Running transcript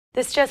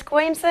This is Jess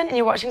and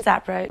you're watching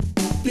ZapRoot.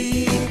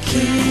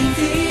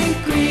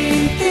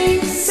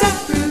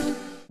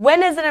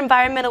 When is an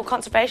environmental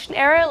conservation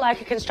area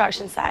like a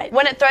construction site?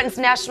 When it threatens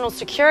national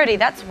security,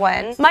 that's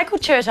when Michael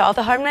Chertoff,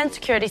 the Homeland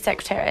Security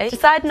Secretary,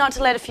 decided not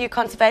to let a few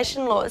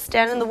conservation laws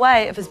stand in the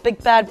way of his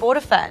big bad border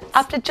fence.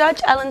 After Judge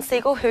Ellen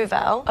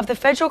Siegel-Hoovel of the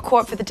Federal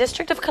Court for the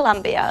District of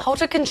Columbia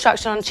halted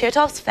construction on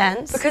Chertoff's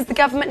fence because the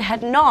government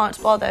had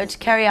not bothered to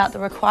carry out the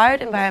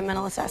required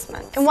environmental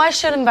assessment. And why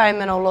should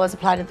environmental laws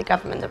apply to the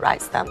government that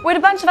writes them? We had a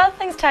bunch of other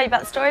things to tell you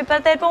about the story,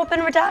 but they'd all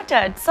been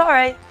redacted.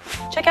 Sorry.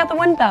 Check out the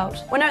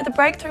Windbelt. We're now at the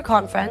Breakthrough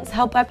Conference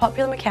held by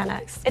Popular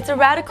Mechanics. It's a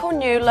radical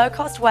new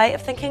low-cost way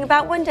of thinking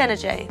about wind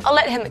energy. I'll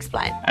let him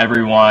explain.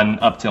 Everyone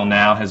up till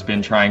now has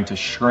been trying to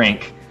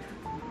shrink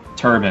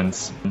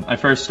turbines. I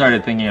first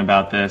started thinking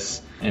about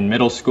this in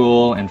middle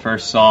school and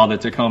first saw the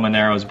Tacoma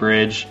Narrows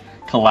Bridge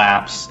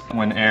collapse.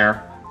 When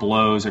air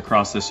blows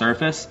across the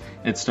surface,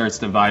 it starts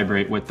to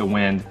vibrate with the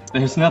wind.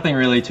 There's nothing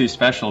really too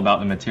special about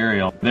the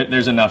material.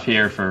 There's enough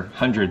here for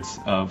hundreds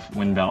of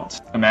wind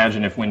belts.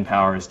 Imagine if wind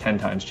power is 10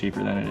 times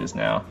cheaper than it is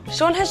now.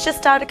 Sean has just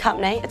started a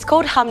company. It's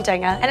called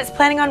Humdinger, and it's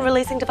planning on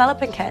releasing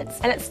developing kits,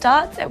 and it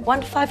starts at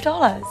 $1 to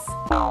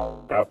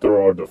 $5.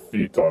 After our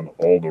defeat on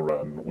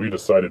Alderaan, we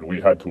decided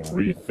we had to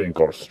rethink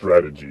our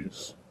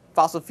strategies.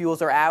 Fossil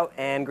fuels are out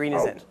and green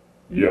is in.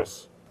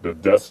 Yes. The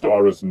Death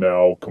Star is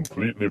now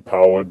completely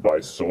powered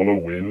by solar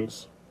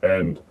winds,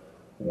 and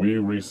we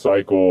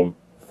recycle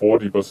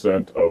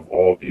 40% of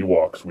all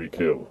Ewoks we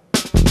kill.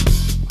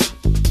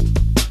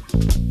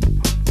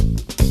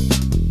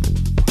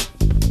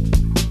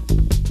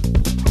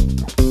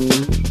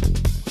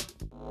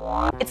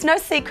 It's no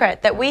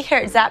secret that we here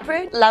at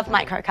ZapRoot love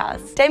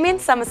microcars. Damien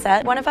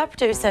Somerset, one of our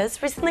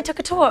producers, recently took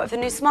a tour of the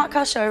new smart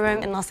car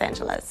showroom in Los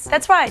Angeles.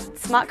 That's right,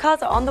 smart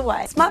cars are on the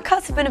way. Smart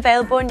cars have been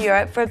available in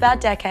Europe for about a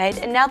decade,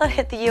 and now they'll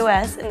hit the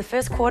US in the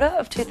first quarter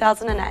of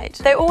 2008.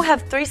 They all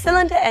have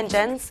 3-cylinder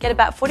engines, get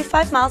about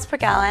 45 miles per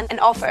gallon, and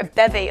offer a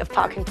bevy of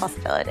parking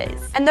possibilities.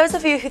 And those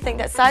of you who think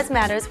that size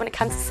matters when it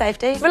comes to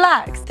safety,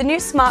 relax. The new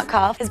smart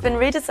car has been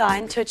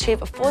redesigned to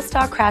achieve a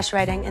 4-star crash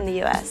rating in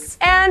the US.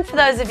 And for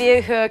those of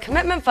you who are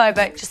commitment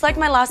phobic, just like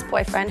my last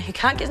boyfriend who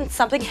can't get in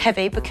something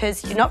heavy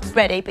because you're not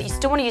ready but you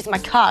still want to use my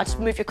car to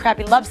move your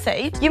crappy love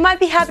seat, you might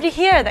be happy to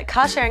hear that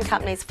car sharing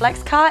companies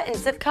FlexCar and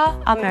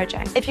Zipcar are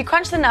merging. If you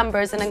crunch the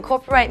numbers and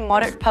incorporate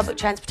moderate public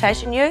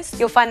transportation use,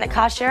 you'll find that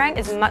car sharing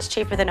is much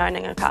cheaper than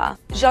owning a car.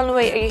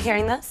 Jean-Louis, are you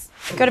hearing this?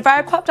 Go to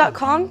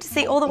viropop.com to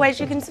see all the ways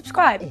you can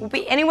subscribe. We'll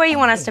be anywhere you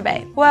want us to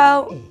be.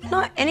 Well,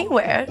 not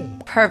anywhere,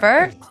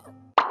 pervert.